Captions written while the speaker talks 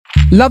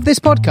Love this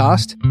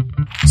podcast?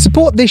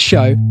 Support this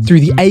show through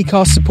the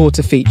Acast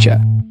supporter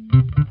feature.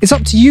 It's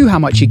up to you how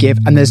much you give,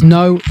 and there's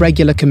no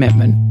regular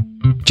commitment.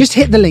 Just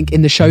hit the link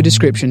in the show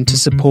description to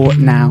support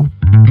now.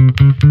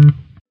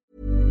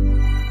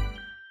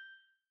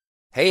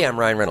 Hey, I'm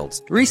Ryan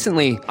Reynolds.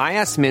 Recently, I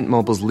asked Mint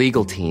Mobile's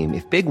legal team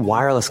if big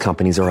wireless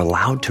companies are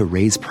allowed to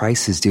raise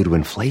prices due to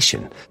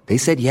inflation. They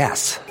said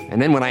yes.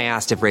 And then when I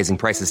asked if raising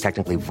prices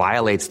technically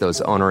violates those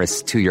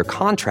onerous two-year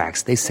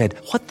contracts, they said,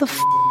 "What the f***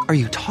 are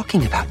you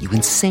talking about, you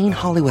insane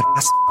Hollywood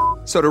ass?"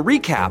 So to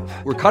recap,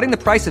 we're cutting the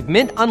price of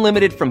Mint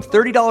Unlimited from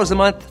 $30 a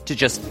month to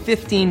just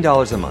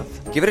 $15 a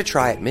month. Give it a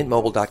try at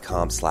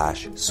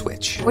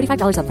mintmobile.com/switch.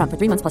 $45 up front for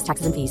 3 months plus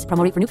taxes and fees.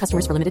 Promo rate for new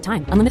customers for limited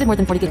time. Unlimited more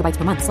than 40 gigabytes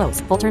per month. Slows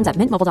full terms at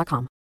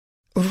mintmobile.com.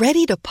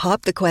 Ready to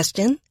pop the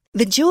question?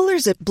 The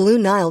jewelers at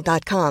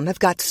BlueNile.com have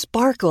got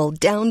sparkle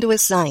down to a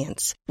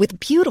science with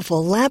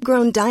beautiful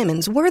lab-grown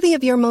diamonds worthy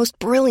of your most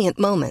brilliant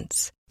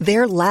moments.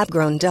 Their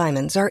lab-grown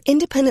diamonds are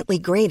independently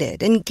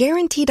graded and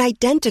guaranteed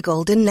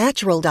identical to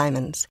natural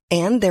diamonds,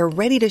 and they're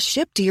ready to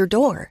ship to your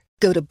door.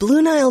 Go to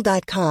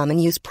BlueNile.com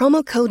and use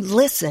promo code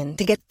LISTEN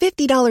to get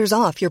 $50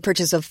 off your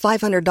purchase of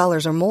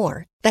 $500 or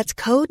more. That's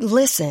code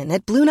LISTEN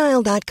at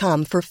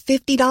BlueNile.com for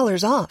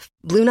 $50 off.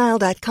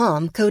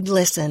 BlueNile.com, code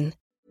LISTEN.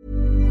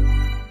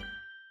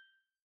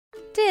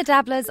 Dear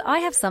Dabblers, I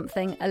have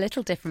something a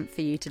little different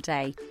for you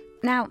today.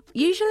 Now,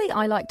 usually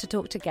I like to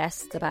talk to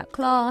guests about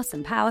class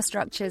and power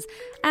structures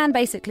and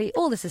basically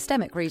all the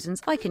systemic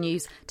reasons I can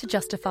use to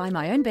justify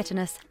my own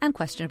bitterness and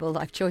questionable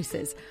life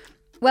choices.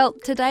 Well,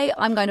 today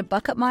I'm going to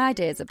buck up my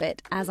ideas a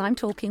bit as I'm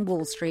talking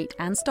Wall Street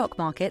and stock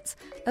markets,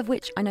 of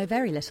which I know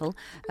very little,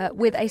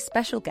 with a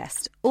special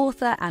guest,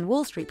 author and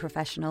Wall Street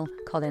professional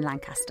Colin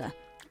Lancaster.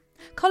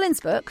 Colin's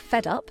book,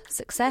 Fed Up,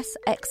 Success,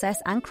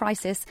 Excess and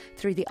Crisis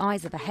Through the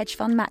Eyes of a Hedge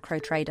Fund Macro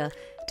Trader,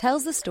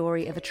 tells the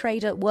story of a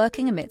trader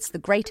working amidst the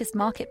greatest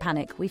market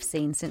panic we've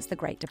seen since the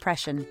Great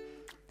Depression.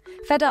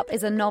 Fed Up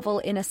is a novel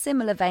in a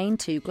similar vein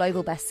to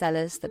global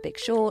bestsellers The Big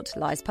Short,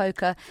 Liar's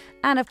Poker,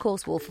 and of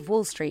course Wolf of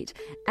Wall Street,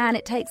 and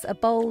it takes a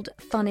bold,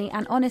 funny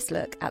and honest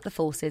look at the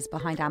forces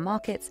behind our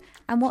markets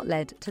and what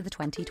led to the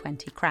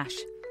 2020 crash.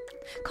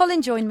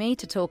 Colin joined me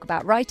to talk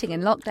about writing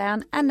in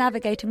lockdown and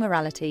navigating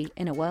morality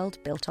in a world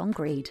built on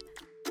greed.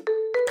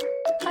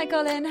 Hi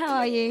Colin, how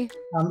are you?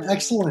 I'm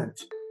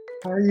excellent.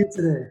 How are you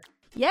today?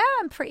 Yeah,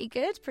 I'm pretty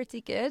good.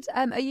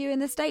 Are you in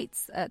the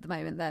States at the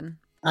moment then?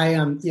 I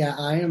am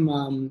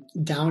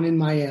down in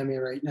Miami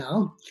right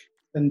now. It's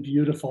been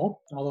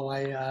beautiful, although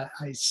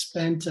I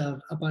spent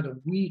about a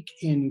week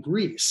in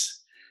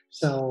Greece,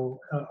 so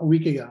a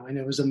week ago, and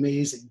it was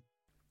amazing.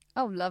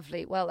 Oh,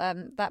 lovely. Well,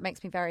 that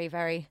makes me very,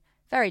 very,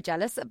 very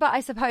jealous, but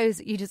I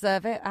suppose you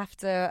deserve it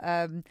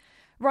after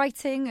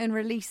writing and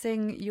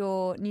releasing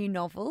your new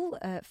novel,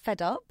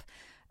 Fed Up.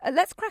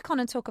 Let's crack on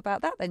and talk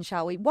about that then,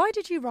 shall we? Why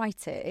did you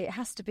write it? It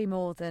has to be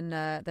more than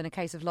a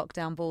case of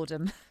lockdown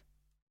boredom.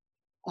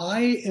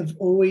 I have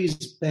always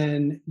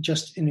been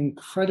just an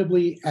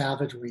incredibly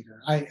avid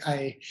reader.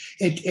 I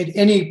at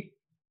any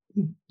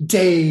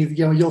day,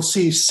 you'll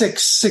see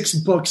six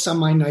books on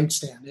my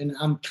nightstand, and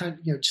I'm kind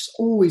of, just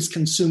always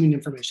consuming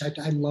information.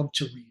 I love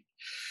to read,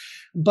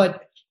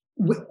 but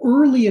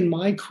early in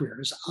my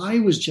careers, I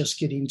was just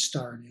getting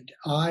started.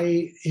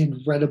 I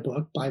had read a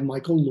book by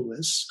Michael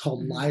Lewis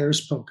called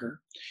Liar's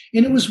Poker,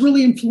 and it was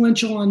really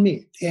influential on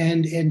me.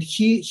 And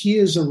he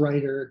is a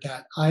writer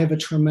that I have a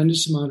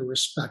tremendous amount of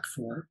respect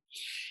for.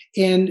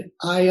 And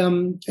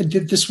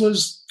this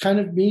was kind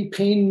of me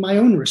paying my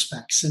own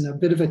respects and a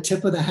bit of a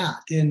tip of the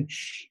hat. And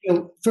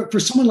for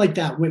someone like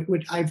that,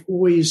 what I've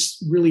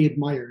always really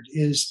admired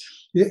is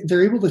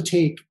they're able to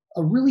take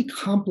a really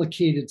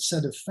complicated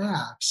set of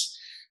facts,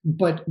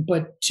 but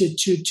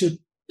to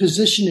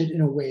position it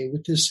in a way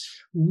with this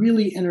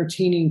really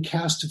entertaining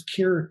cast of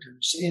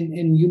characters,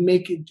 and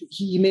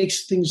he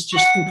makes things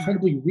just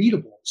incredibly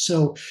readable.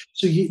 So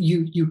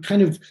you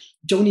kind of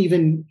don't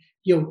even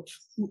you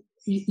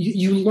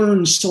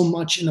learn so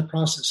much in the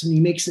process, and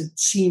he makes it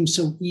seem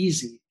so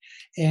easy.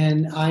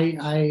 And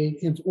I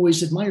have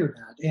always admired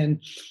that.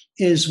 And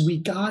as we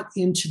got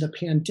into the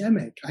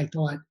pandemic, I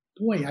thought,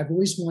 boy, I've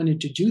always wanted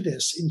to do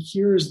this, and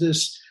here's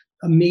this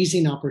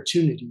amazing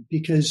opportunity,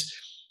 because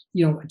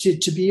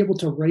to be able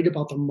to write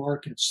about the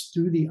markets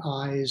through the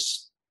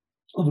eyes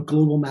of a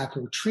global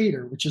macro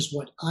trader, which is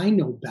what I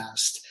know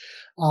best,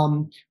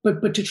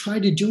 but to try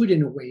to do it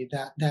in a way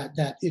that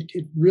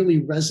it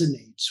really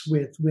resonates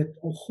with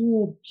a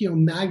whole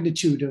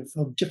magnitude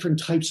of different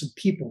types of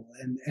people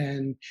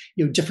and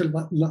different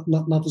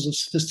levels of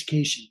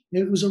sophistication.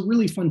 It was a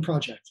really fun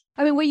project.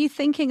 I mean, were you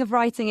thinking of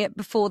writing it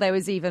before there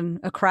was even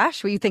a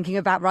crash? Were you thinking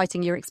about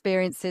writing your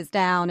experiences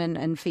down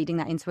and feeding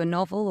that into a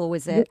novel, or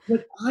was it?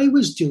 What I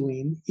was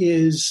doing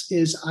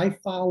is I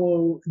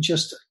follow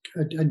just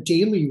a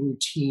daily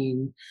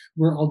routine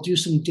where I'll do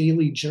some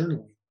daily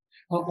journaling.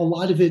 a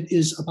lot of it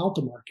is about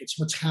the markets,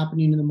 what's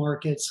happening in the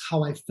markets,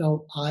 how I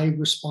felt I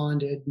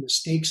responded,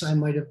 mistakes I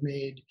might have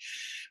made.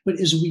 But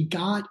as we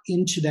got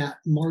into that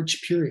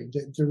March period,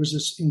 there was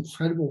this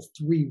incredible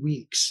 3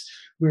 weeks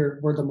where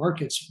the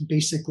markets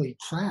basically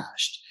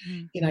crashed.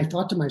 And I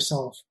thought to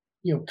myself,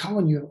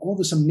 Colin, you have all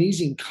this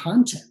amazing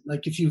content.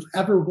 Like, if you've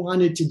ever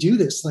wanted to do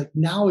this, like,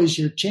 now is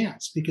your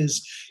chance,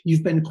 because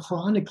you've been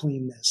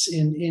chronicling this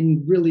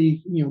in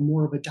really,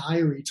 more of a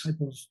diary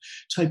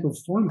type of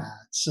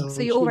format. So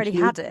you already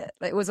had it.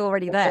 It was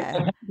already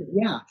there.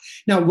 Yeah.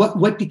 Now,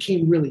 what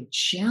became really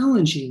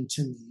challenging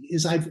to me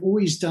is I've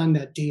always done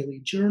that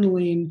daily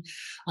journaling.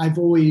 I've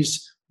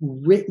always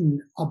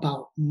written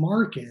about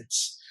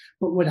markets.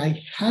 But what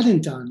I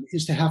hadn't done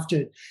is to have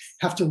to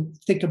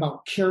think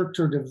about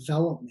character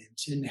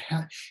development and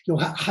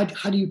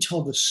how do you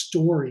tell the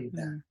story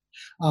there?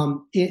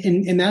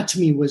 And that to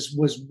me was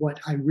what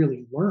I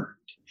really learned,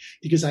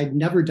 because I'd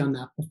never done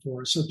that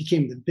before. So it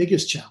became the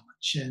biggest challenge.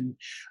 And,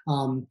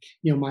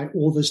 my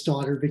oldest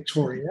daughter,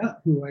 Victoria,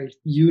 who is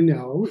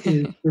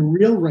the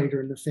real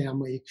writer in the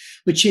family,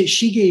 but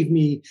she gave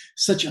me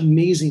such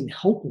amazing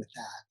help with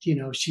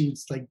that. She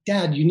was like,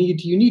 Dad, you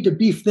need to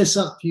beef this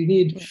up. You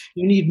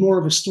need more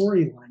of a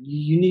storyline.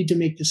 You need to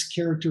make this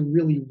character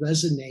really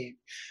resonate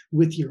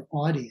with your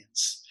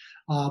audience.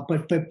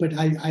 But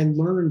I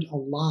learned a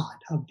lot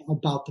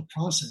about the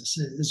process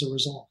as a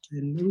result,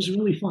 and it was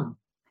really fun.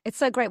 It's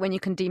so great when you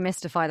can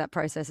demystify that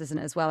process, isn't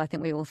it, as well? I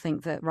think we all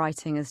think that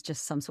writing is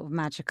just some sort of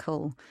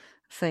magical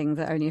thing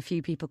that only a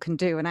few people can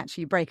do. And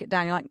actually you break it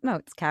down, you're like, no,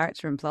 it's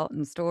character and plot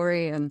and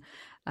story. And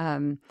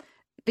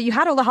but you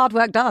had all the hard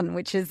work done,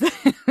 which is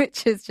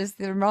just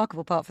the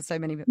remarkable part for so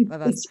many of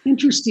us. It's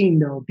interesting,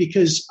 though,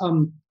 because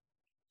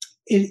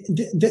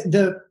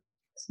the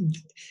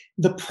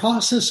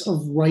process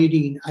of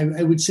writing,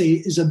 I would say,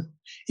 is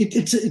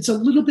it's a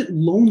little bit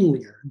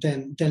lonelier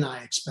than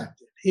I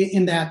expected.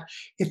 In that,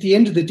 at the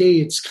end of the day,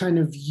 it's kind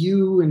of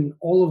you and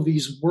all of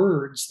these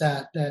words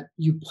that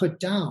you put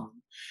down,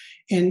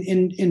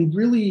 and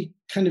really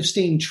kind of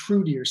staying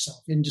true to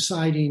yourself and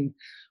deciding,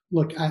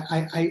 look,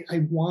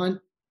 I want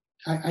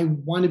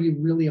to be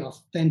really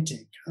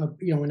authentic,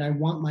 and I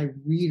want my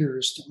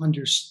readers to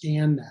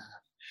understand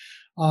that.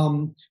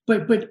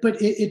 But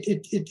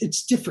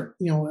it's different.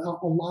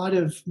 A lot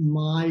of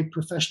my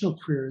professional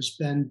career has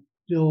been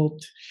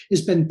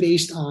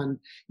based on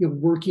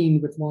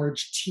working with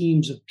large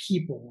teams of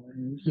people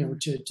and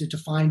to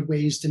find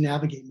ways to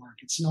navigate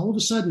markets. And all of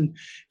a sudden,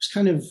 it's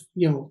kind of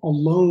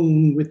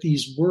alone with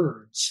these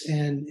words,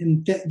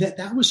 and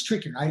that was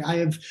trickier.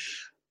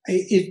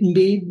 It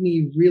made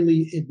me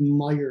really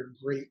admire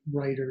great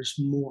writers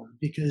more,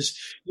 because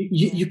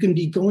you can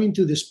be going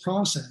through this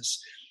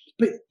process,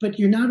 but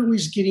you're not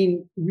always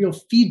getting real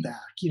feedback.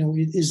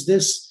 Is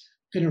this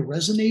going to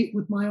resonate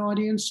with my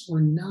audience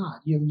or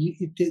not?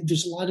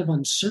 There's a lot of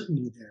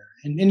uncertainty there,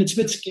 and it's a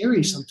bit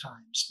scary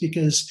sometimes,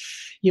 because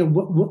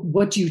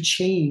what do you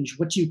change?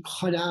 What do you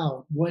cut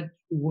out?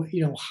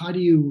 How do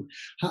you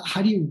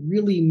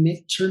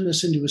really turn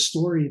this into a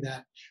story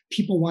that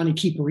people want to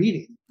keep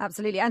reading?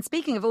 Absolutely. And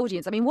speaking of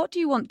audience, what do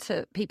you want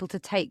people to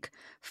take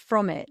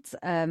from it?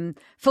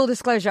 Full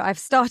disclosure, I've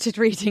started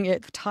reading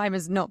it. Time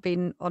has not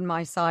been on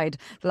my side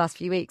the last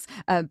few weeks,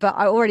 but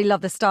I already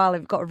love the style.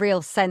 I've got a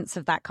real sense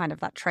of that kind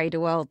of that trader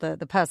world.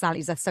 The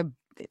personalities are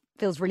it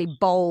feels really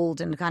bold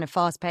and kind of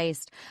fast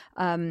paced.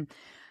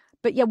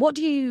 But yeah, what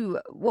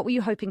were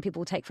you hoping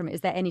people would take from it?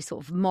 Is there any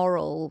sort of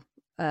moral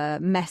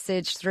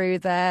message through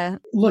there?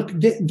 Look,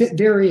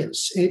 there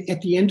is.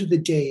 At the end of the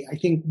day, I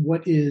think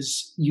what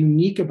is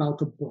unique about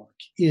the book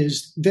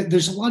is that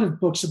there's a lot of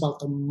books about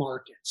the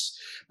markets,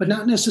 but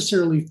not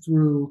necessarily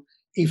through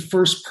a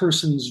first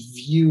person's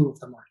view of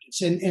the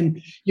markets.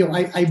 And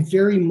I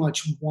very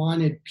much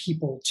wanted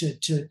people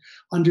to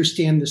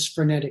understand this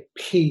frenetic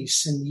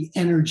pace and the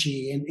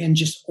energy and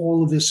just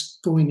all of this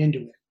going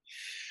into it.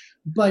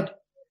 But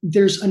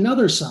there's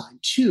another side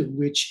too,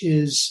 which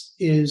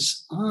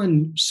is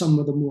on some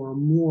of the more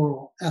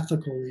moral,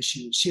 ethical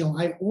issues.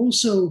 I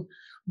also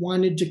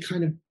wanted to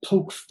kind of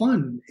poke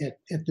fun at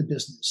the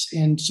business,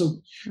 and so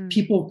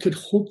people could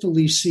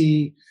hopefully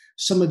see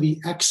some of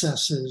the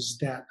excesses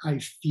that I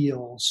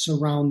feel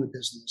surround the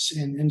business,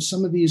 and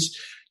some of these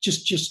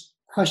just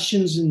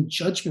questions and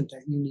judgment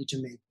that you need to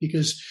make,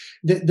 because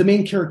the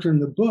main character in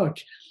the book,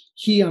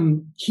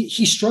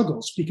 he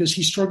struggles, because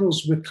he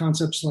struggles with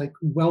concepts like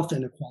wealth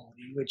inequality,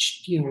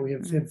 which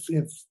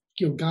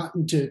have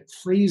gotten to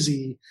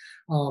crazy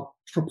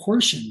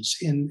proportions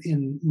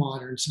in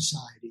modern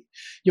society.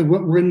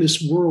 We're in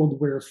this world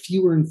where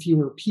fewer and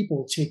fewer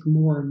people take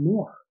more and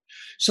more.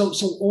 So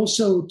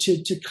also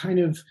to kind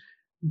of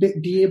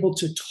be able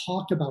to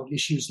talk about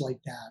issues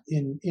like that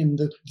in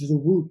the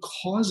root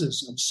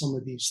causes of some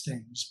of these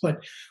things,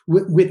 but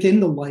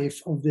within the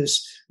life of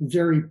this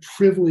very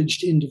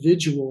privileged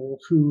individual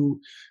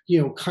who,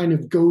 kind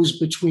of goes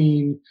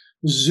between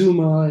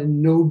Zuma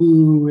and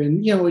Nobu,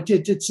 and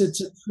it's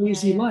a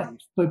crazy life,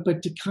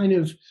 but to kind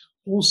of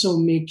also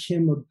make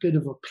him a bit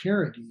of a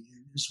parody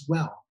as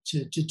well,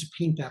 to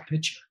paint that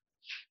picture.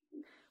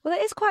 Well,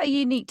 it is quite a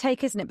unique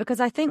take, isn't it? Because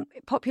I think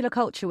popular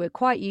culture, we're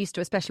quite used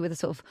to, especially with the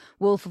sort of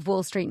Wolf of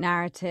Wall Street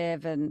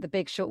narrative and The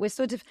Big Short,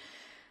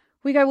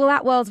 we go, well,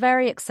 that world's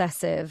very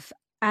excessive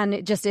and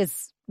it just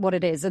is what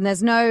it is. And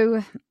there's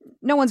no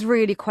one's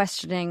really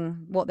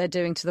questioning what they're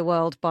doing to the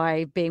world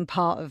by being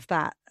part of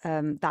that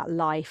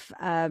life.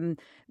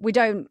 We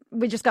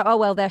just go, oh,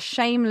 well, they're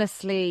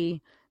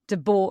shamelessly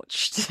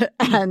debauched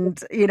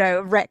and,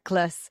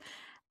 reckless.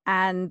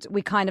 And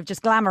we kind of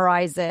just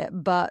glamorize it,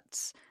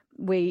 but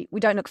we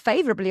don't look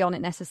favorably on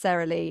it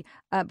necessarily.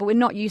 But we're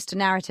not used to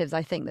narratives,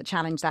 I think, that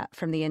challenge that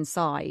from the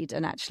inside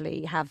and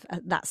actually have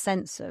that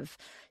sense of,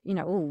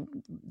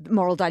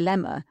 moral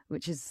dilemma,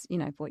 which is,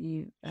 what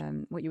you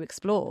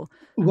explore.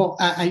 Well,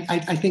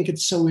 I think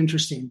it's so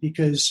interesting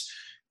because,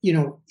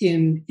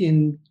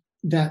 in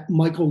that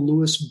Michael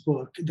Lewis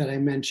book that I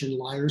mentioned,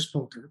 Liar's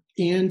Poker,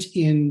 and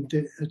in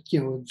the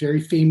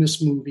very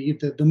famous movie,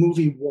 the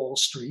movie Wall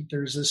Street,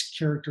 there's this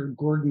character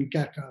Gordon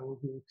Gekko,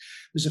 who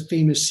there's a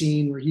famous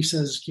scene where he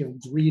says,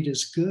 greed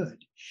is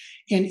good.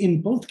 And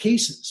in both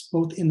cases,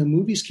 both in the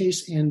movie's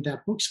case and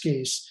that book's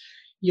case,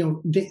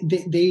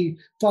 they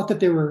thought that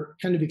they were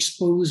kind of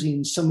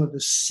exposing some of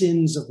the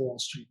sins of Wall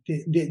Street,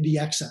 the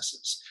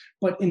excesses.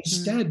 But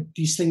instead,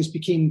 these things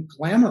became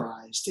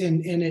glamorized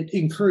and it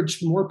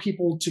encouraged more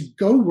people to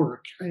go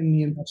work in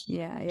the investment.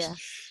 Yeah.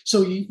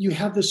 So you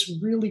have this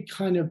really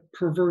kind of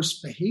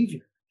perverse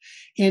behavior.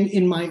 And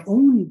in my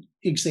own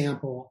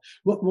example,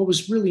 what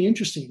was really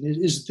interesting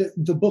is that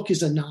the book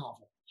is a novel.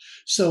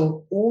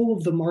 So all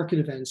of the market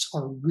events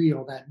are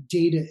real. That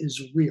data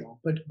is real.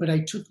 But I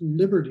took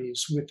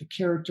liberties with the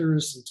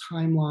characters and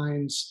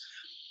timelines.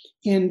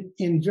 And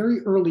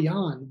very early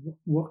on,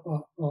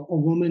 a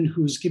woman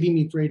who's giving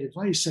me great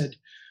advice said,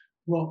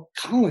 well,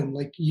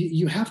 Colin,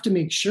 you have to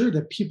make sure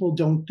that people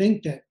don't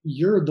think that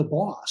you're the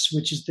boss,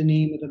 which is the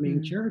name of the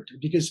main character,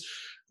 because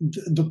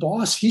the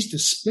boss, he's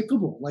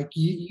despicable.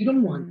 You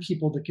don't want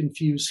people to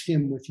confuse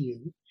him with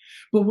you.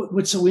 But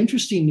what's so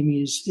interesting to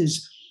me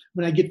is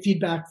when I get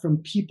feedback from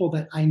people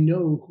that I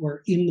know who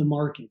are in the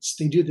markets,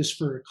 they do this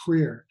for a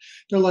career.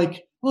 They're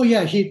like, oh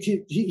yeah,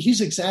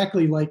 he's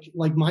exactly like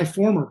my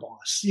former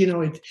boss.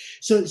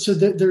 So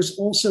there's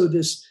also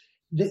this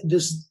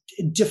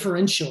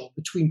differential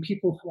between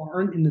people who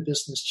aren't in the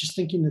business, just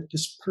thinking that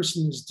this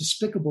person is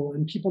despicable,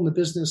 and people in the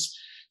business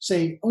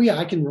say, oh yeah,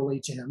 I can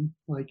relate to him.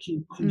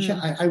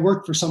 I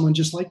worked for someone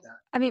just like that.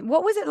 I mean,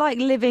 what was it like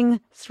living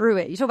through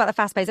it? You talk about the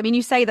fast pace. I mean,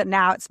 you say that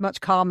now it's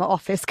much calmer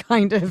office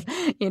kind of,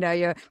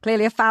 you're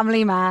clearly a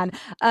family man.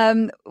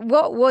 I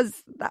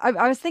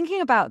was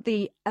thinking about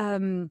the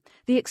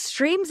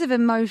extremes of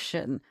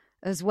emotion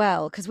as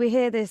well, because we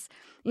hear this,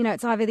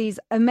 it's either these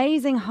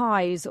amazing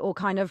highs or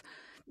kind of,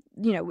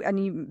 and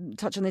you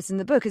touch on this in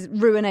the book, is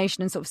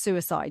ruination and sort of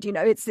suicide.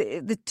 It's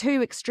the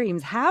two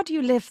extremes. How do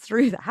you live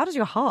through that? How does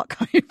your heart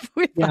cope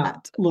with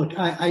that? Look,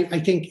 I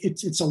think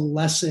it's a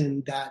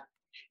lesson that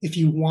if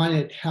you want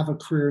to have a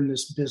career in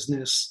this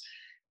business,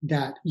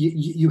 that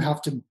you have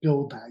to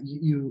build that.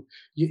 You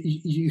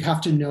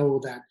have to know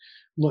that,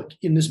 look,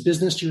 in this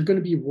business, you're going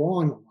to be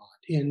wrong a lot,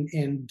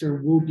 and there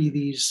will be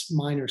these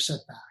minor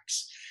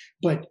setbacks.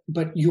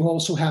 But you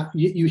also have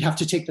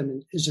to take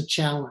them as a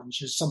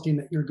challenge, as something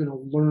that you're going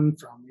to learn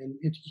from, and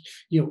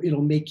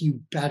it'll make you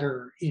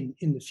better in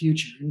the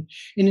future. And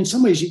in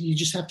some ways, you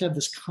just have to have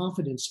this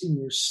confidence in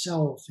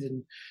yourself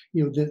and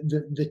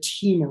the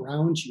team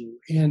around you.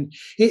 And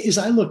as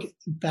I look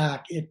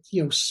back at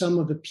some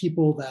of the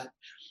people that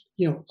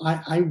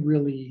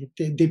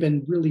they've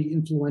been really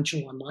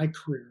influential on my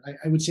career.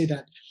 I would say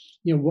that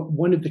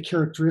one of the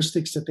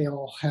characteristics that they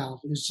all have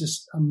is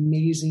just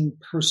amazing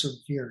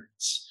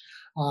perseverance.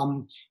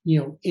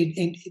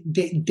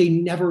 They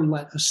never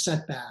let a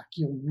setback,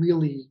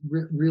 really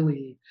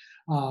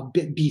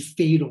be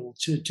fatal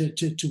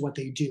to what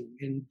they do.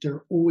 And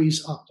they're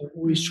always up, they're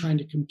always trying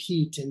to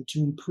compete and to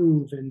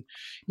improve, and,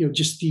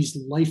 just these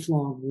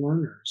lifelong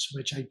learners,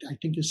 which I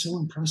think is so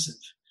impressive.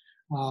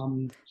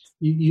 So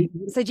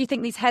do you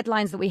think these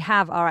headlines that we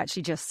have are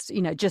actually just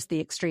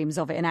the extremes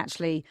of it, and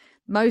actually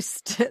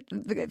most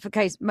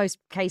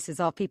cases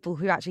are people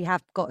who actually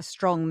have got a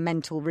strong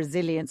mental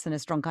resilience and a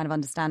strong kind of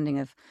understanding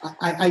of?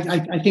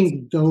 I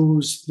think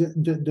those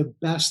the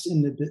best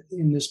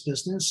in this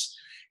business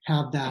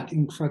have that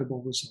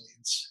incredible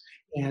resilience.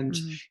 And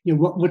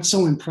what's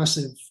so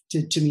impressive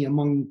to me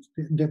among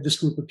this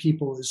group of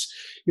people is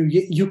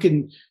you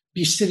can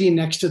be sitting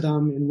next to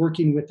them and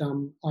working with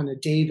them on a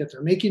day that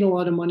they're making a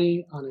lot of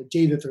money, on a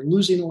day that they're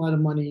losing a lot of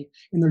money,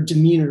 and their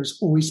demeanor is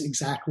always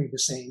exactly the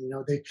same.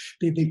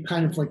 They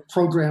kind of like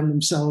program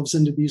themselves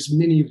into these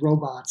mini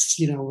robots,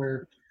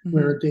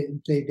 where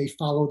they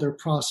follow their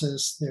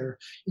process. They're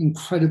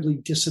incredibly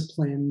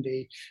disciplined.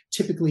 They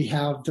typically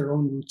have their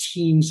own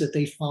routines that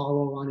they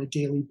follow on a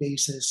daily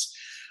basis.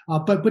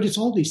 But it's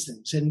all these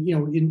things. And,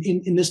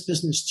 in this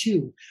business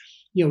too,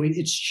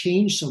 it's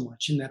changed so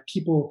much, and that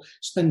people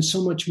spend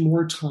so much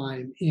more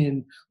time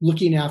in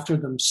looking after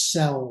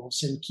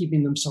themselves and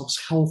keeping themselves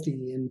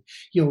healthy, and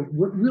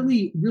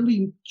really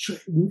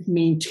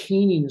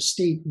maintaining a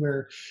state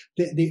where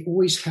they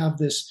always have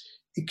this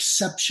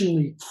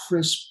exceptionally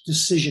crisp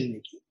decision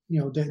making.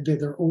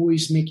 They're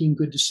always making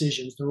good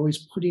decisions. They're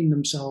always putting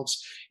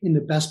themselves in the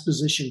best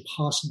position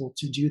possible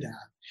to do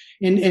that.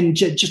 And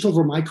just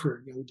over my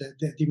career,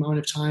 the amount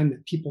of time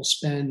that people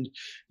spend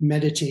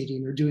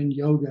meditating or doing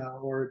yoga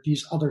or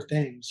these other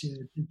things,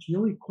 it's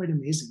really quite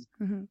amazing.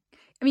 Mm-hmm.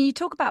 I mean, you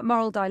talk about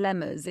moral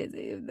dilemmas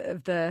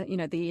of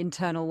the, the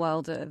internal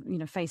world,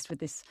 faced with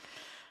this,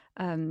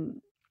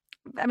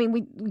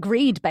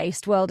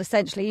 greed-based world,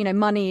 essentially.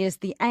 Money is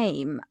the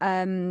aim.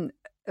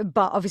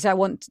 But obviously, I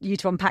want you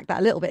to unpack that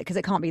a little bit, because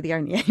it can't be the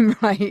only aim,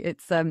 right?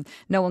 It's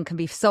no one can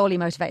be solely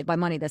motivated by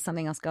money. There's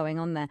something else going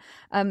on there.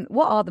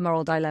 What are the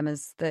moral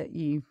dilemmas that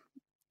you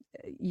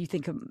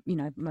think are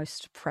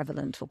most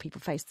prevalent, or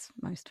people face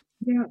most?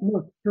 Yeah,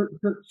 look,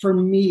 for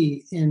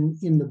me in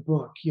the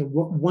book,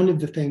 one of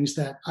the things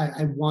that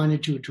I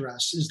wanted to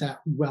address is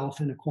that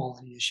wealth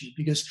inequality issue,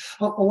 because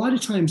a lot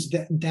of times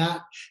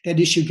that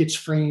issue gets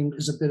framed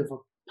as a bit of a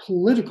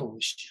political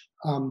issue.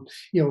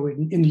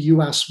 In the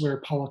U.S.,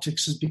 where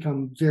politics has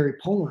become very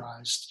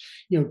polarized,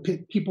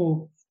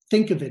 people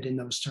think of it in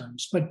those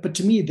terms. But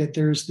to me, that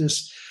there's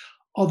this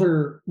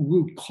other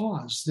root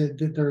cause, that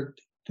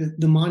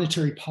the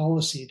monetary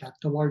policy that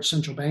the large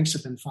central banks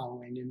have been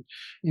following, and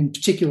in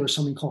particular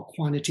something called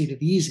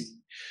quantitative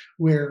easing,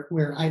 where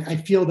I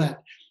feel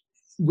that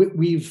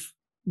we've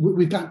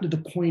gotten to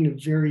the point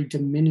of very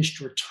diminished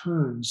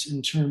returns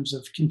in terms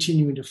of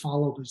continuing to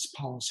follow these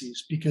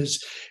policies,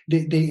 because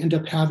they end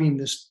up having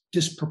this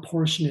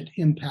disproportionate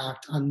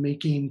impact on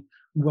making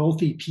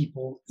wealthy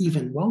people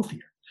even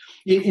wealthier.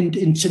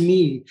 And to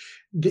me,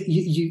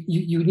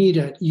 you need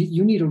a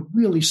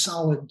really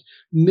solid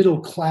middle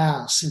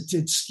class.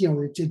 It's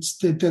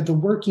the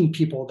working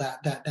people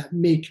that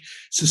make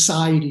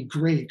society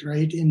great,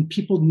 right? And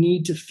people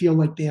need to feel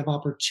like they have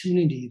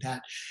opportunity,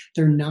 that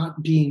they're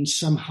not being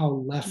somehow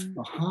left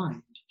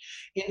behind.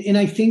 And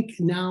I think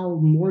now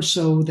more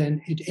so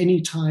than at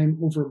any time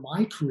over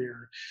my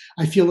career,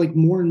 I feel like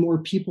more and more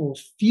people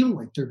feel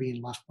like they're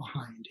being left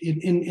behind.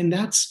 And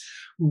that's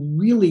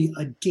really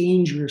a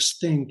dangerous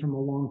thing from a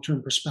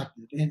long-term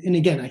perspective. And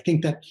again, I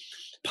think that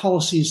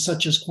policies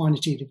such as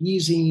quantitative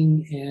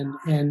easing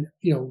and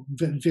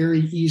very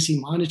easy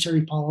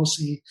monetary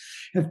policy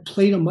have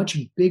played a much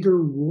bigger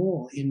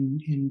role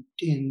in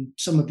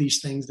some of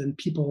these things than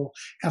people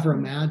ever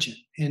imagined.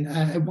 And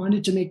I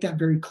wanted to make that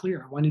very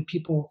clear. I wanted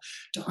people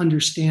to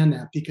understand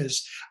that,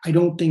 because I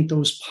don't think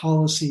those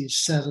policies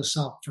set us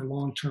up for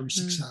long-term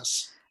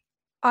success.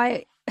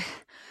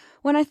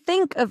 When I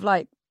think of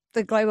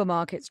the global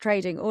markets,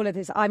 trading, all of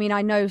this, I mean,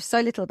 I know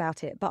so little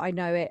about it, but I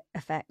know it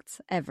affects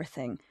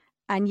everything.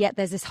 And yet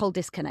there's this whole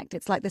disconnect.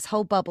 It's like this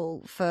whole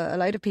bubble for a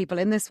load of people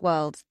in this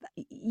world.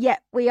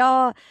 Yet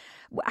how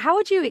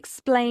would you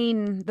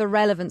explain the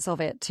relevance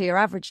of it to your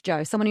average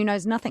Joe, someone who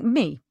knows nothing?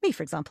 Me,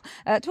 for example.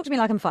 Talk to me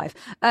like I'm 5.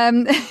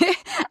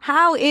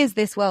 How is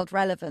this world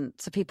relevant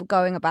to people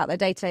going about their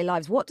day-to-day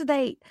lives? What do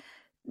they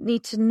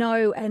need to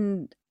know,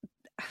 and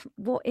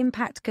what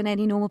impact can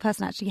any normal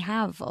person actually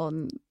have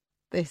on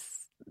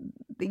these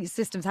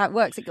systems, how it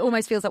works? It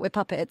almost feels like we're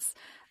puppets.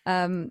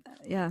 No,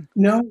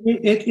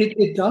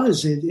 it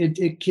does.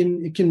 It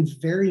can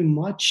very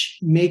much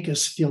make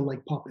us feel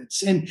like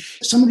puppets. And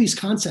some of these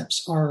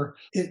concepts are,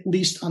 at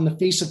least on the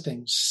face of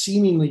things,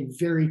 seemingly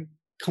very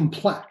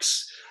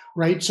complex,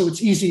 right? So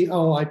it's easy.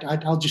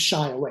 I'll just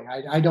shy away.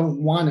 I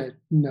don't want to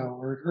know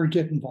or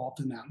get involved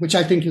in that, which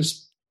I think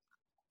is,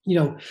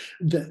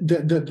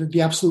 the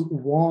absolute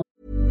wrong.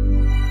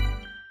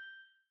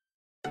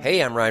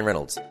 Hey, I'm Ryan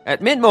Reynolds.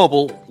 At Mint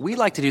Mobile, we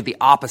like to do the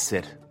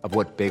opposite of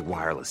what Big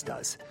Wireless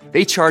does.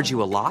 They charge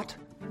you a lot,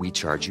 we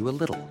charge you a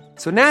little.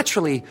 So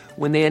naturally,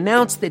 when they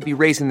announced they'd be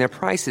raising their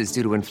prices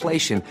due to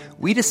inflation,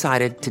 we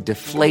decided to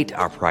deflate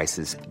our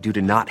prices due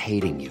to not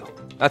hating you.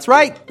 That's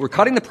right. We're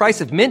cutting the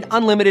price of Mint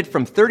Unlimited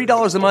from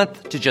 $30 a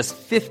month to just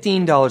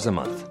 $15 a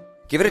month.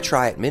 Give it a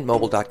try at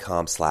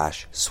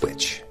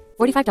mintmobile.com/switch.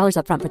 $45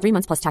 up front for 3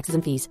 months plus taxes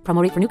and fees.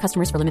 Promo rate for new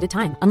customers for limited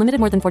time. Unlimited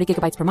more than 40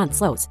 gigabytes per month.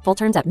 Slows full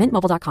terms at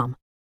mintmobile.com.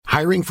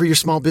 Hiring for your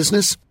small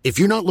business? If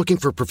you're not looking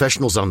for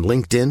professionals on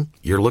LinkedIn,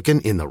 you're looking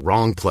in the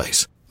wrong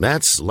place.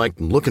 That's like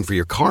looking for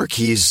your car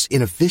keys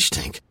in a fish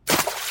tank.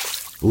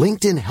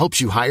 LinkedIn helps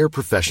you hire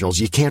professionals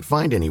you can't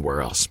find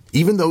anywhere else,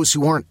 even those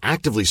who aren't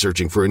actively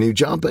searching for a new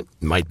job but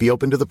might be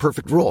open to the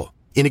perfect role.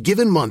 In a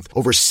given month,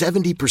 over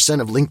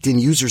 70% of LinkedIn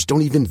users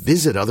don't even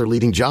visit other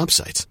leading job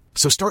sites.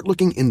 So start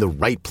looking in the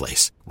right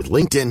place. With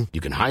LinkedIn, you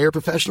can hire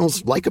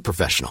professionals like a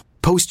professional.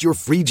 Post your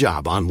free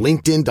job on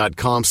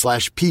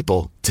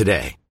linkedin.com/people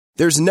today.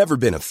 There's never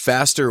been a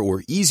faster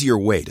or easier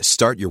way to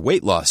start your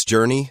weight loss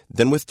journey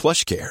than with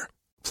PlushCare.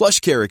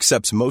 PlushCare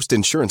accepts most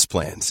insurance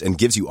plans and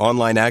gives you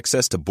online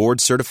access to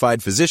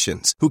board-certified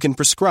physicians who can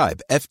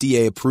prescribe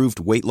FDA-approved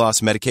weight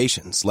loss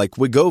medications like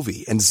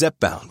Wegovy and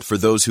Zepbound for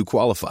those who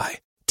qualify.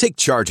 Take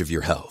charge of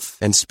your health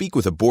and speak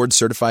with a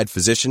board-certified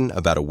physician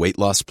about a weight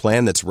loss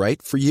plan that's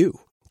right for you.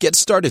 Get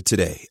started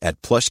today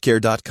at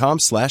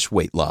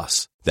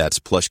plushcare.com/weight-loss. That's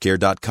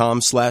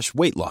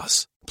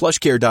plushcare.com/weight-loss.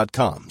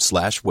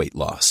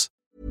 plushcare.com/weight-loss.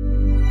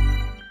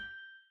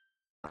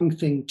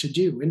 Thing to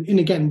do. And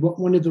again,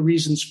 one of the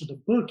reasons for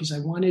the book is I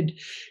wanted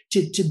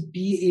to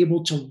be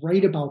able to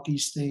write about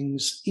these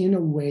things in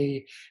a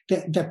way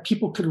that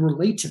people could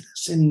relate to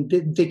this, and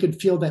they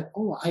could feel that,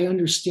 oh, I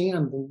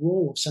understand the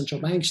role of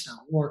central banks now,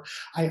 or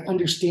I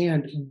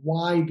understand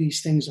why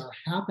these things are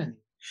happening.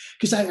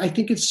 Because I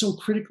think it's so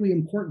critically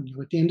important.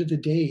 At the end of the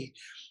day,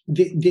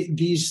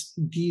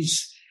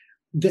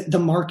 the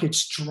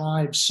markets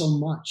drive so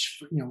much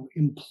for,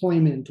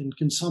 employment and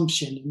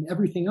consumption and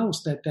everything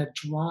else that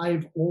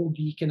drive all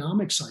the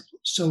economic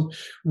cycles. So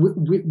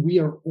we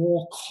are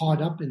all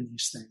caught up in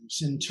these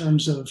things in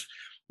terms of,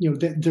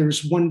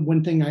 there's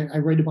one thing I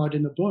write about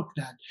in the book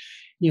that,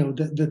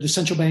 the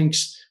central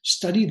banks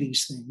study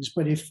these things,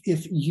 but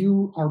if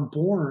you are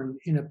born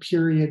in a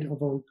period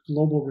of a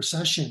global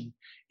recession,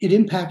 it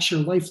impacts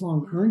your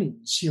lifelong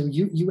earnings.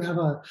 You have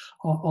a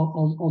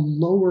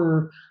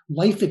lower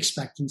life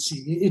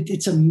expectancy.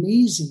 It's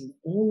amazing,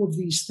 all of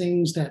these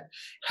things that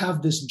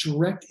have this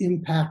direct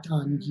impact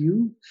on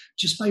you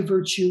just by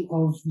virtue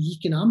of the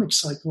economic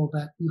cycle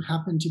that you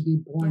happen to be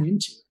born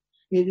into.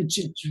 It's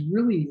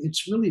really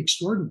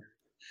extraordinary.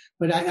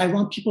 But I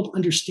want people to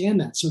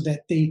understand that, so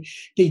that they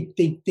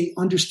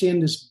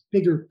understand this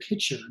bigger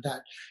picture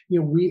that,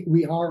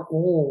 we are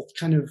all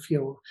kind of,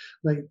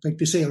 like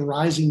they say, a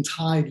rising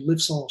tide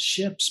lifts all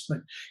ships,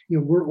 but,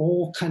 we're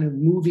all kind of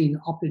moving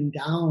up and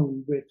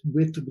down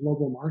with the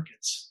global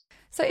markets.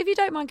 So if you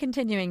don't mind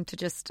continuing to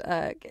just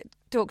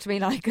talk to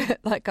me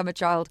like I'm a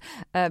child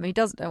who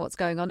doesn't know what's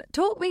going on,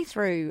 talk me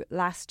through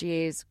last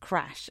year's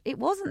crash. It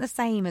wasn't the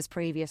same as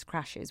previous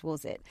crashes,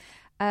 was it?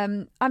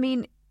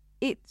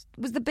 It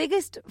was the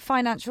biggest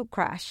financial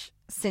crash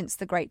since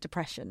the Great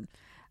Depression.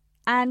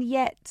 And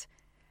yet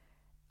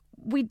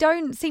we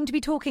don't seem to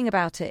be talking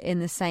about it in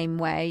the same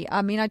way.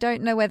 I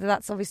don't know whether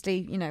that's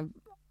obviously,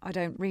 I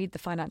don't read the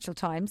Financial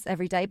Times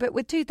every day, but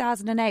with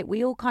 2008,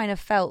 we all kind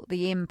of felt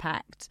the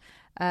impact.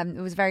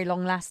 It was very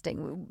long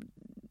lasting.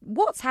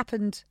 What's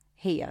happened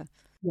here?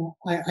 Well,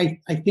 I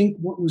think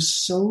what was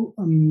so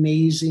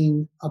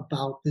amazing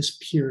about this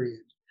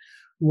period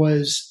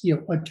was,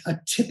 a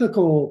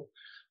typical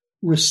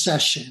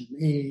recession,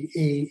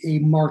 a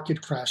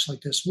market crash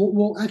like this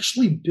will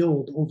actually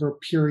build over a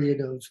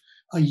period of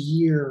a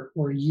year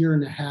or a year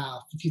and a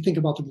half. If you think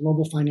about the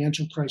global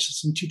financial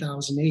crisis in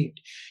 2008,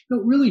 it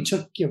really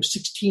took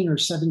 16 or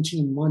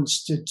 17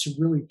 months to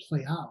really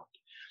play out.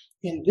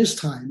 And this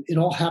time, it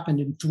all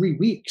happened in 3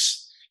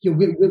 weeks.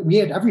 We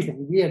had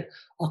everything. We had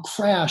a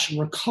crash,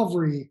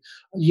 recovery,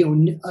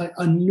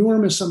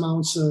 enormous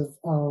amounts of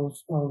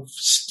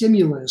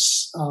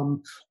stimulus,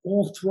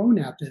 all thrown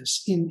at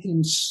this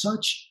in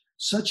such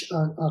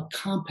a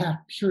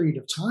compact period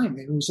of time.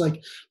 It was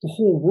like the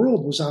whole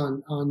world was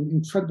on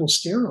incredible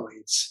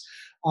steroids,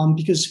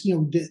 because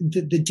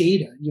the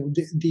data,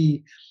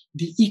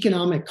 the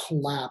economic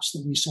collapse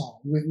that we saw,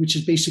 which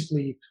is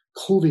basically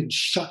COVID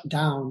shut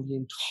down the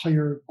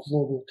entire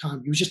global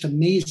economy. It was just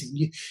amazing.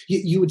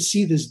 You would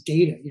see this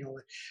data,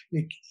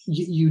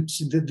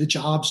 the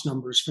jobs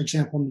numbers, for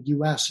example, in the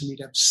US, and you'd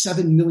have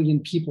 7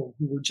 million people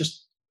who were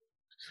just,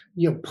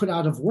 put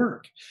out of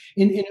work.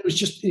 And it was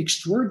just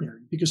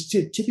extraordinary, because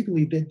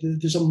typically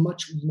there's a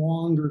much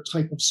longer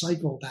type of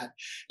cycle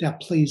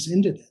that plays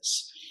into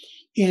this.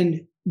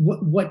 And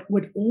what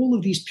all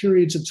of these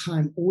periods of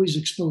time always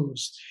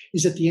expose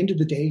is, at the end of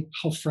the day,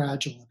 how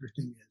fragile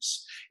everything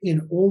is.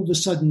 And all of a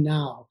sudden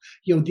now,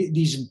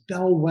 these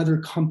bellwether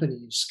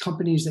companies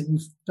that you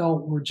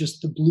felt were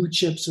just the blue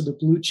chips of the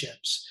blue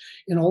chips,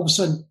 and all of a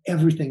sudden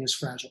everything is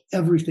fragile.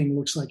 Everything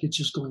looks like it's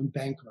just going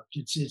bankrupt.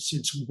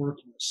 It's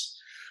worthless.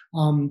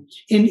 And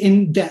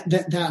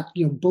that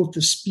both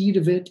the speed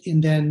of it,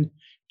 and then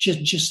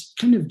just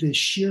kind of the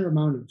sheer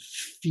amount of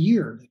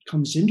fear that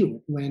comes into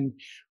it when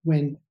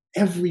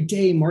every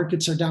day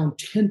markets are down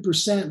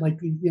 10%, like,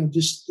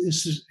 this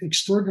is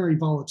extraordinary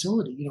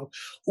volatility.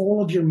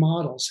 All of your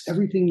models,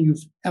 everything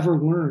you've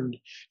ever learned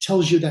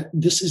tells you that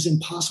this is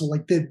impossible.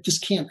 Like, this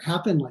can't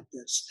happen like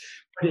this,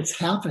 but it's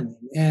happening.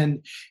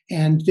 And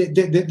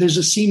there's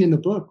a scene in the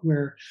book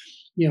where,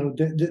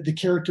 the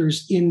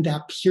character's in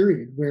that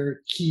period where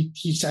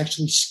he's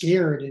actually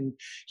scared, and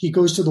he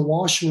goes to the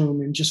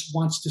washroom and just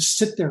wants to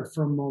sit there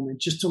for a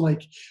moment, just to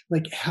like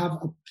have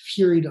a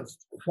period of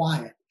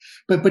quiet.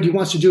 But he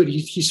wants to do it.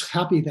 He's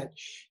happy that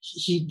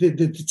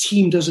the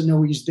team doesn't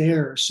know he's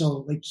there.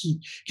 So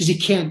because he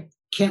can't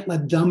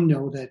let them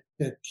know that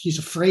he's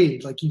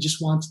afraid. Like, he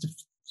just wants to,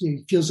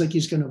 he feels like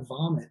he's going to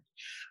vomit.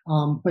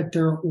 But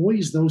there are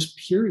always those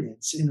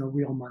periods in a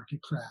real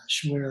market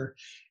crash where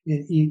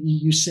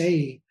you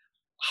say,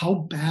 how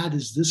bad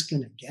is this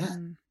going to get?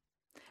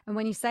 And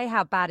when you say,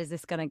 how bad is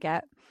this going to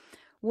get,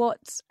 what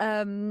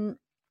does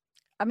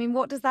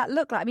that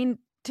look like?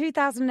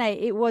 2008,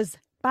 it was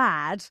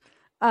bad.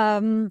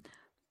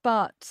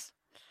 But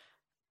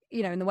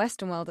in the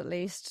Western world at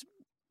least,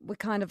 we're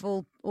kind of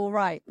all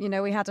right.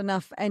 We had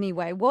enough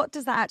anyway. What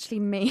does that actually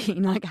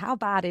mean? Like, how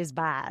bad is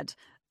bad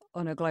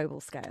on a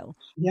global scale?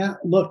 Yeah,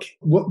 look,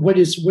 what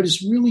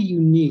is really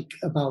unique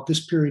about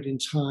this period in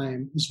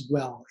time as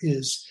well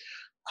is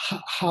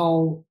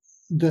how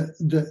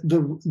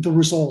the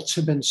results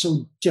have been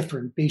so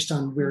different based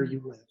on where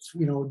you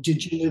live.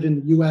 Did you live in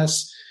the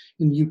US,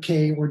 in the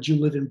UK, or did you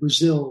live in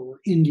Brazil or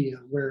India,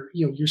 where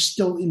you're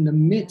still in the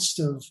midst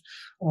of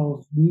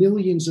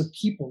millions of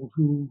people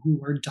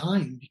who are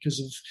dying because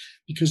of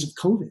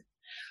COVID,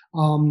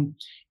 and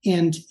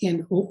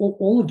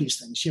all of these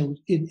things.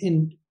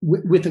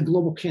 With a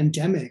global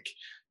pandemic,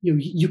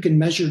 you can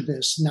measure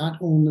this not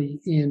only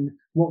in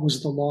what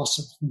was the loss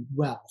of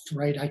wealth,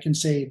 right? I can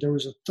say there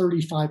was a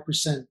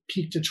 35%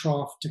 peak to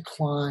trough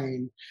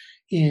decline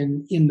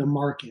in the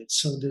market.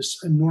 So this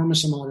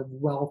enormous amount of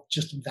wealth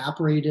just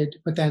evaporated,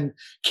 but then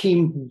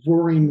came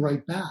roaring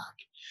right back.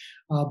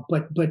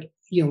 But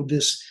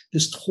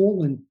this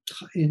toll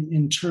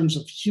in terms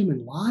of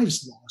human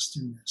lives lost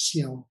in this,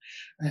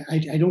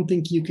 I don't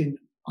think you can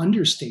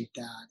understate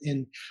that,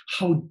 and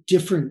how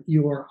different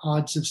your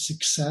odds of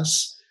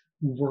success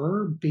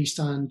were based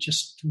on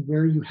just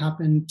where you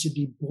happened to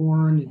be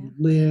born and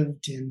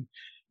lived, and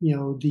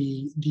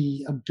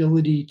the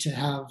ability to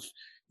have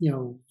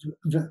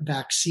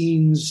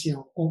vaccines,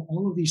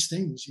 all of these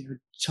things,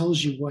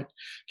 tells you what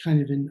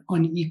kind of an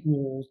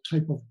unequal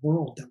type of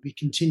world that we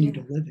continue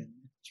to live in.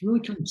 It's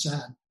really kind of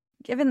sad.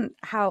 Given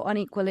how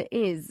unequal it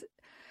is,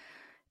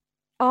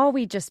 are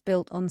we just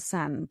built on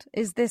sand?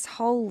 Is this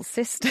whole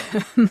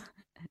system,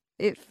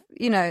 if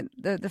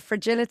the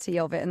fragility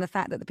of it, and the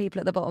fact that the people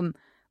at the bottom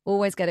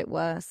always get it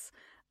worse,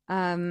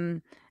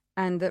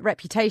 and that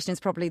reputation is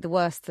probably the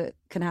worst that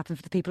can happen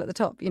for the people at the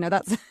top.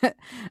 That's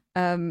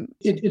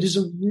it is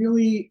a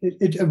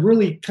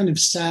really kind of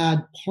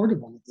sad part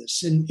of all of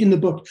this. And in the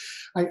book,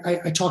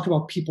 I talk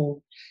about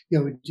people.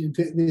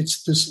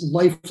 It's this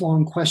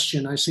lifelong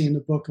question I say in the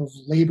book of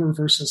labor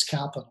versus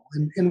capital,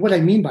 and what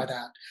I mean by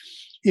that.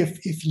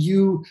 If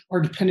you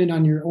are dependent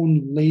on your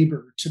own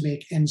labor to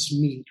make ends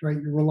meet, right?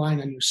 You're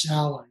relying on your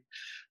salary,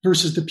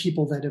 versus the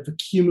people that have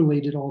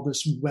accumulated all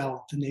this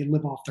wealth and they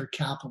live off their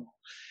capital.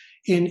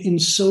 And in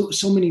so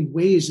many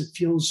ways, it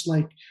feels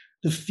like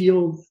the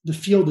field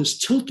is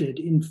tilted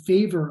in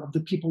favor of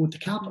the people with the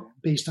capital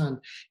based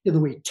on the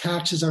way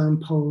taxes are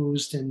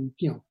imposed and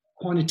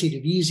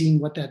quantitative easing,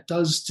 what that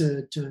does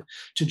to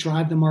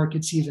drive the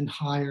markets even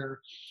higher.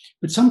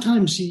 But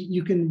sometimes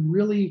you can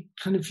really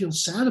kind of feel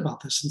sad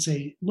about this and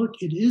say, look,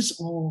 it is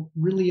all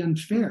really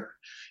unfair.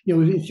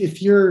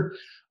 If you're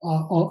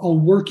a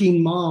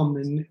working mom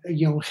and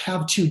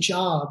have two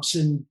jobs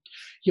and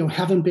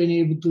haven't been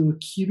able to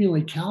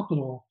accumulate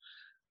capital,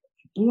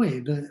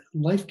 boy, the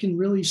life can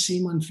really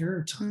seem unfair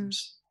at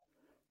times.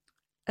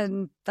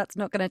 And that's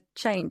not going to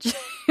change,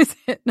 is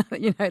it?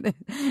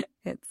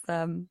 It's.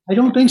 I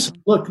don't think so.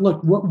 Look.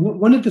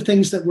 One of the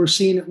things that we're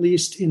seeing, at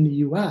least in the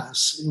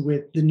U.S.,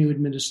 with the new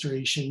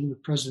administration,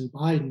 with President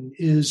Biden,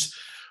 is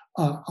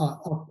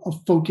a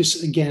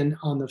focus again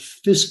on the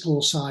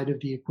fiscal side of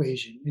the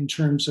equation in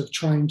terms of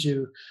trying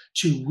to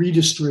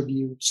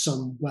redistribute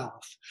some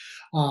wealth.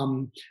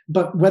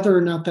 But whether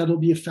or not that'll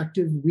be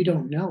effective, we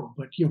don't know.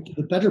 But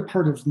the better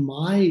part of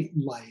my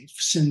life,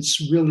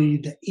 since really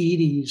the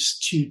 80s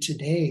to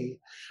today,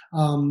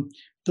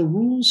 the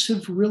rules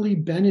have really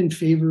been in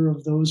favor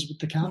of those with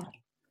the capital.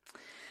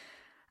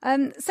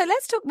 So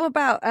let's talk more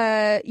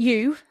about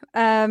you.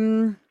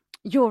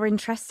 Your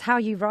interests, how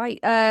you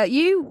write.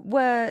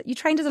 You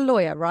trained as a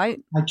lawyer,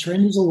 right? I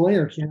trained as a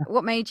lawyer, yeah.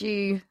 What made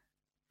you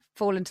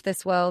fall into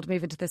this world,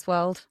 move into this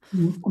world?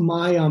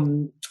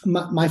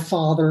 My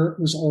father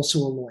was also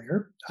a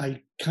lawyer.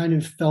 I kind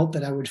of felt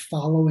that I would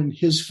follow in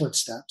his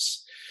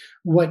footsteps.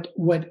 What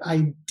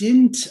I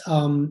didn't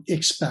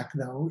expect,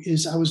 though,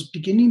 is I was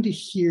beginning to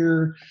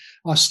hear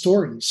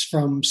stories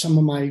from some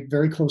of my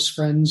very close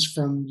friends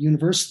from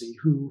university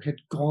who had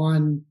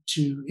gone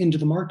into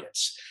the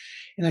markets.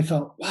 And I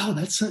thought, wow,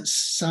 that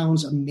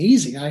sounds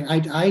amazing.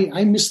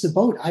 I missed the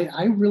boat.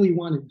 I really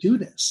want to do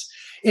this.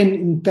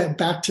 And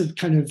back to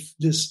kind of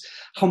this,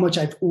 how much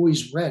I've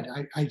always read.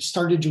 I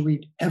started to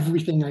read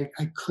everything I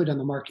could on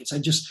the markets.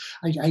 I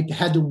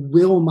had to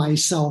will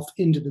myself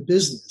into the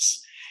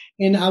business.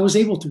 And I was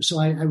able to. So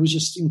I was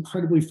just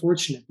incredibly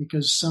fortunate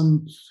because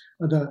some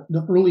of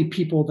the early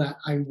people that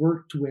I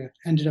worked with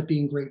ended up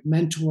being great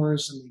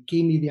mentors, and they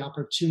gave me the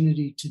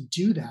opportunity to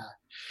do that.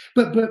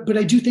 But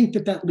I do think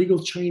that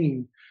legal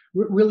training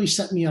really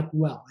set me up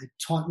well. It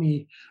taught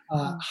me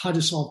how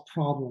to solve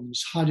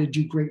problems, how to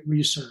do great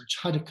research,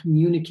 how to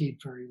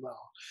communicate very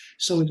well.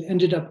 So it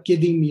ended up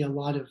giving me a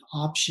lot of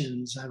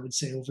options, I would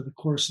say, over the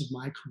course of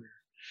my career.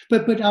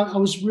 But I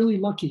was really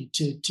lucky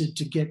to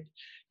get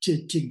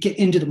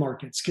into the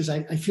markets, because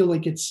I feel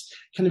like it's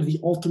kind of the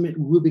ultimate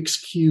Rubik's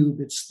Cube.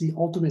 It's the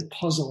ultimate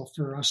puzzle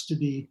for us to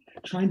be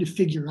trying to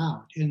figure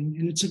out.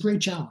 And it's a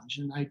great challenge.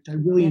 And I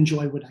really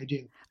enjoy what I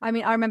do. I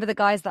mean, I remember the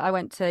guys that I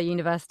went to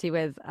university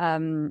with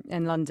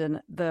in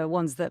London, the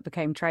ones that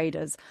became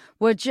traders,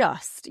 were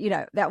just,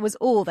 that was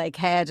all they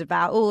cared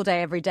about all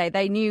day, every day.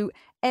 They knew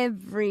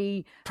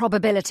every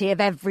probability of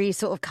every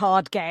sort of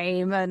card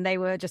game, and they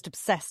were just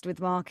obsessed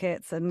with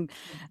markets and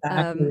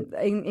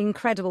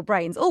incredible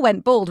brains. All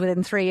went bald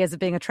within 3 years of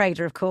being a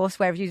trader, of course,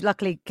 where you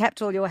luckily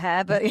kept all your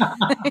hair. But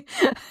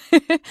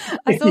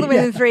I saw them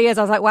within 3 years.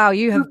 I was like, wow,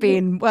 you have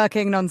been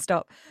working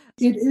nonstop.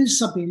 It is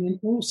something, and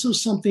also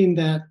something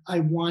that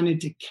I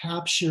wanted to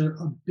capture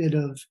a bit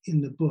of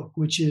in the book,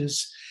 which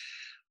is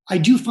I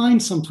do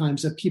find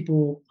sometimes that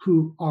people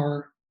who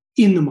are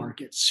in the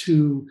markets,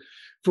 who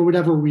for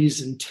whatever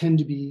reason tend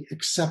to be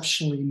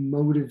exceptionally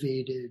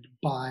motivated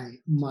by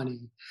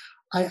money.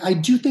 I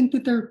do think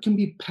that there can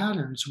be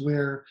patterns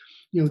where,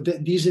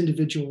 that these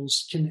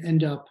individuals can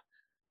end up,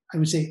 I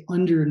would say,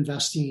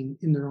 underinvesting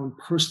in their own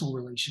personal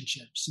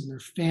relationships, in their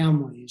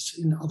families,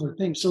 in other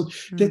things. So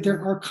that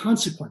there are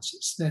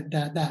consequences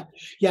that,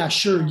 yeah,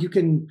 sure, you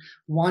can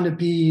want to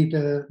be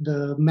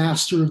the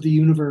master of the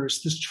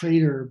universe, this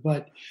trader,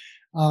 but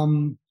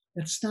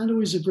it's not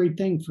always a great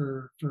thing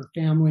for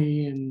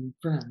family and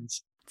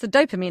friends. It's a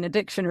dopamine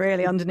addiction,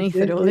 really, underneath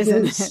it all,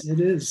 isn't it? It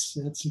is.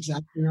 That's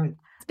exactly right.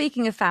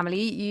 Speaking of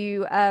family,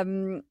 you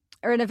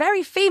are in a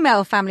very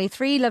female family,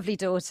 3 lovely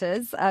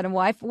daughters and a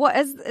wife. What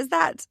has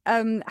that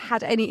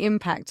had any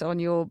impact on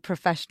your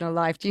professional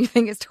life? Do you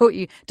think it's taught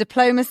you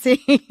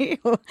diplomacy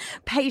or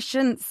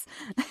patience?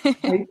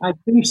 I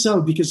think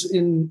so, because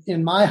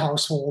in my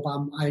household,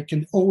 I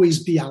can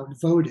always be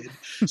outvoted.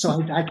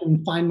 So I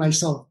can find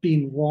myself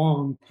being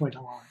wrong quite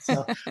a lot.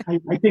 So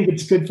I think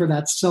it's good for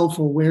that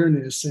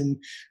self-awareness and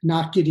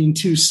not getting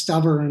too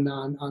stubborn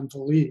on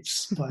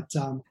beliefs. But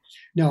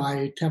no,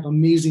 I have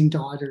amazing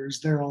daughters.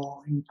 They're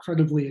all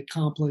incredibly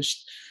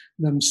accomplished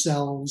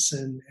themselves,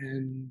 and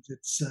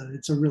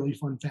it's a really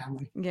fun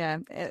family. Yeah,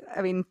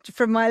 I mean,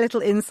 from my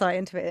little insight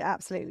into it, it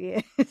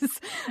absolutely is.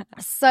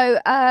 So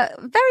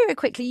very, very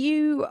quickly,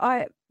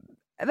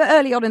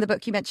 early on in the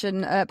book, you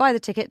mention buy the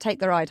ticket, take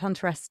the ride,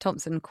 Hunter S.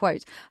 Thompson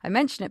quote. I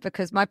mention it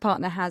because my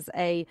partner has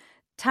a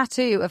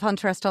tattoo of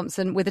Hunter S.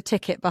 Thompson with a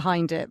ticket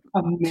behind it.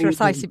 Amazing.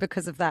 Precisely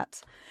because of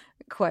that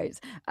quote.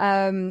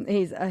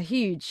 He's a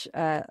huge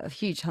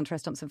Hunter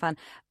S. Thompson fan.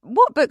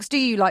 What books do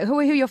you like? Who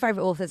are your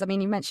favourite authors? I mean,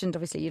 you mentioned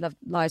obviously you love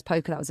Liar's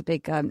Poker. That was a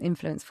big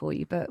influence for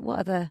you. But what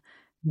other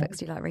books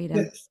do you like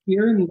reading?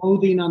 Fear and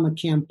Loathing on the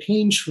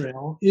Campaign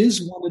Trail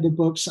is one of the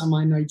books on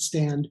my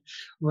nightstand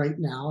right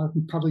now.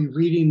 I'm probably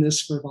reading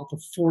this for about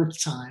the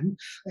 4th time.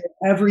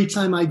 Every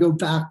time I go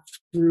back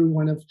through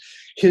one of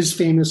his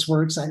famous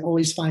works, I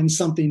always find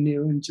something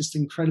new and just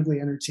incredibly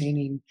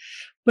entertaining.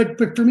 But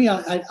for me,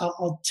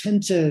 I'll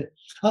tend to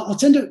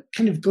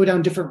kind of go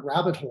down different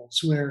rabbit holes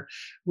where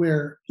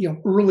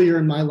earlier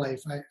in my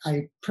life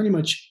I pretty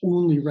much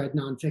only read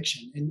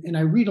nonfiction, and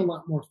I read a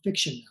lot more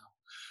fiction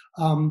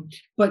now.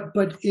 But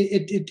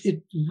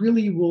it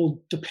really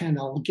will depend.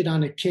 I'll get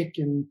on a kick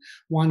and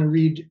want to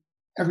read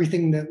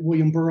everything that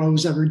William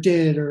Burroughs ever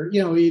did, or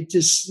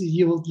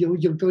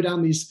you'll go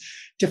down these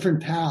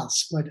different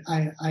paths. But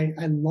I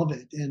love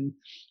it, and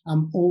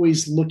I'm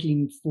always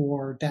looking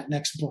for that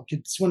next book.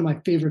 It's one of my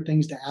favorite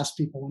things to ask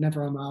people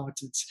whenever I'm out.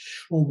 It's,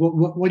 well,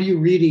 what are you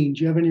reading?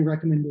 Do you have any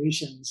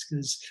recommendations?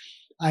 Because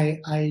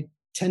I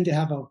tend to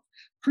have a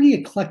pretty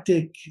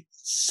eclectic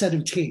set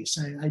of tastes.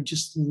 I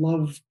just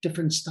love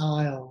different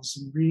styles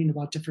and reading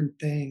about different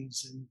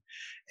things,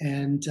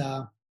 and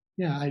I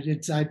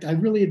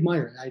really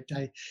admire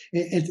it.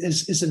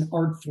 It's an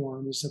art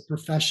form, as a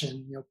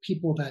profession.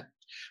 People that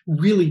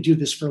really do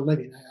this for a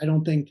living. I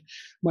don't think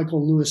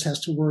Michael Lewis has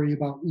to worry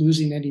about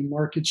losing any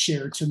market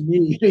share to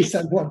me based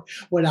on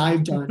what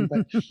I've done.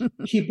 But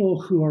people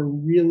who are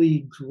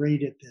really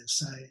great at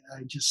this,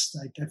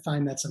 I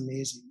find that's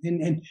amazing.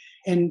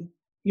 And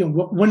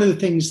one of the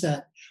things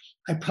that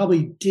I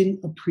probably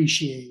didn't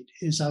appreciate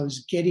as I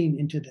was getting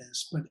into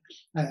this, but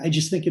I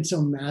just think it's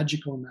so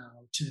magical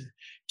now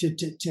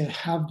to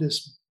have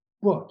this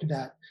book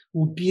that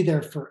will be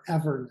there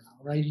forever now,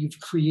 right? You've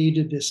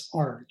created this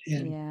art,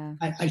 and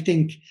I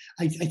think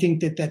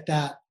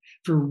that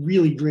for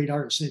really great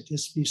artists, it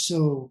just be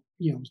so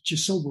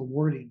just so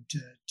rewarding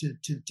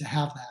to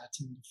have that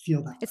and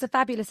feel that. It's a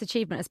fabulous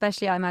achievement,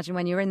 especially I imagine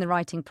when you're in the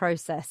writing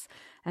process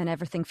and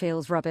everything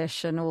feels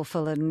rubbish and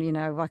awful, and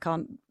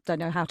don't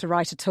know how to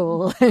write at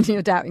all, and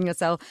you're doubting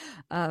yourself.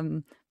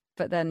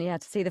 But then to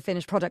see the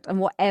finished product and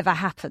whatever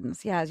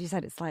happens, as you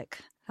said, it's like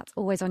that's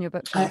always on your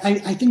bookshelf.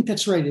 I think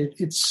that's right.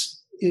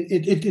 It's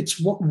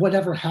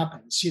whatever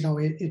happens.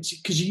 It's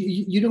because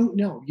you don't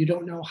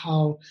know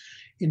how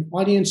an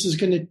audience is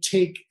going to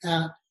take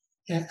at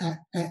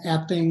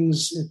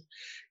things.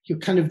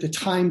 Kind of the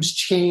times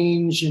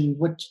change, and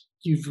what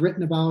you've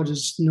written about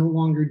is no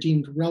longer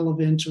deemed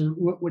relevant, or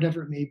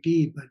whatever it may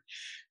be. But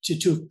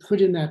to have put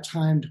in that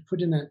time, to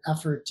put in that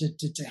effort,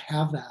 to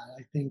have that,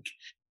 I think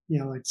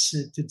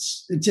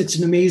it's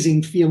an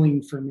amazing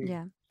feeling for me.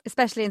 Yeah,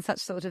 especially in such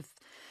sort of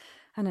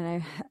I don't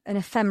know, an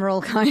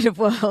ephemeral kind of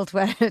world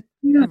where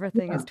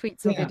everything is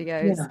tweets or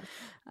videos. Yeah.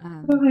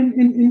 Well,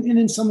 and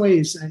in some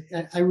ways,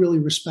 I really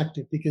respect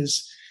it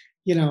because,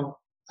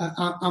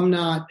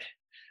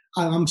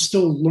 I'm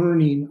still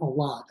learning a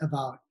lot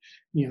about,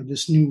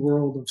 this new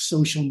world of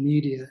social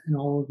media and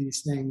all of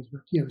these things.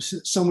 But,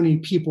 so many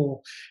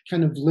people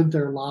kind of live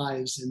their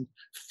lives in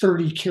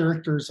 30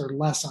 characters or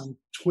less on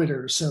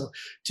Twitter. So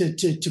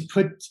to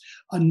put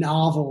a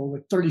novel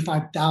with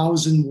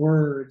 35,000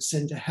 words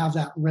and to have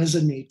that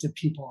resonate to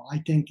people, I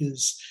think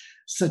is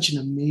such an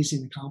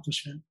amazing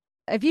accomplishment.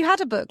 Have you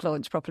had a book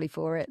launch properly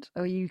for it?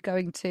 Or are you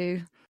going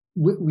to?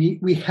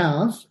 We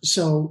have.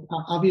 So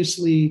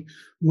obviously,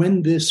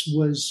 when this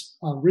was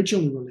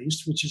originally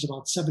released, which is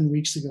about 7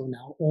 weeks ago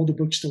now, all the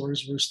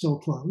bookstores were still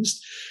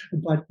closed,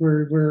 but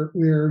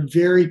we're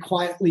very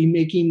quietly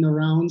making the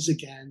rounds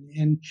again.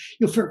 And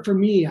for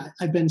me,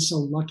 I've been so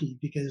lucky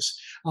because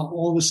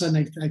all of a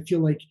sudden I feel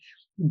like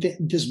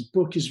this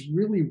book has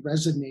really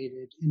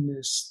resonated in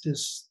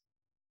this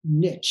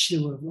niche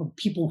of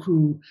people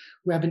who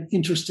have an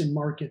interest in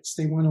markets.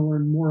 They want to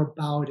learn more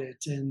about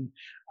it, and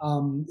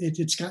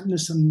it's gotten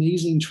this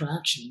amazing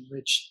traction,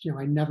 which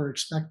I never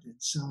expected.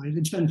 So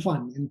it's been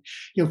fun,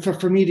 and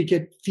for me to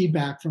get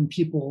feedback from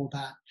people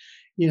that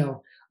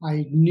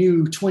I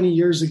knew 20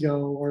 years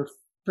ago or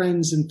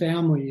friends and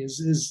family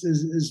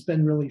has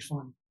been really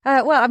fun.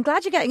 Well, I'm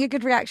glad you're getting a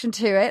good reaction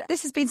to it.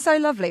 This has been so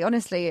lovely,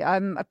 honestly. I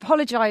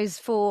apologise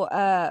for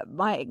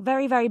my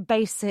very, very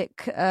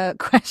basic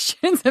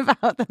questions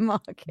about the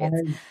market.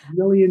 I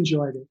really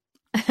enjoyed it.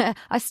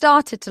 I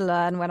started to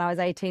learn when I was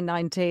 18,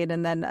 19.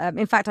 And then,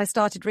 in fact, I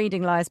started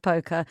reading Liar's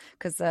Poker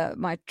because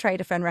my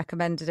trader friend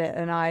recommended it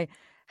and I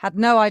had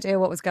no idea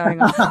what was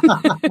going on.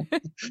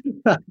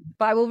 But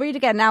I will read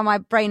again. Now my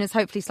brain is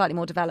hopefully slightly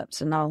more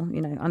developed and I'll,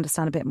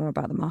 understand a bit more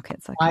about the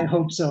markets. I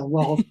hope so.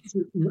 Well,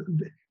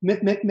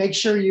 make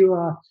sure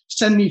you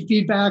send me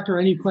feedback or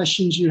any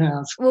questions you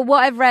have. Well,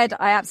 what I've read,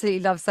 I absolutely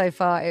love so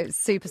far. It's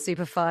super,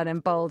 super fun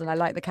and bold, and I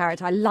like the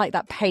character. I like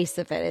that pace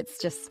of it. It's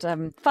just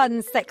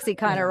fun, sexy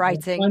kind of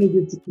writing.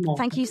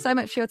 Thank you so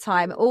much for your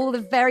time. All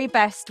the very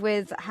best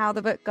with how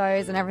the book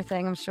goes and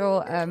everything. I'm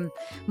sure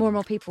more and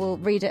more people will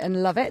read it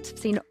and love it. I've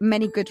seen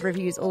many good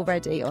reviews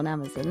already on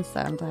Amazon,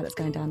 so I'm glad it's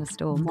going down a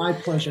storm. My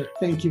pleasure.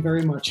 Thank you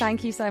very much.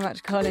 Thank you so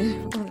much,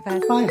 Colin. All the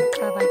best. Bye.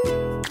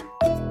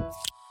 Bye-bye.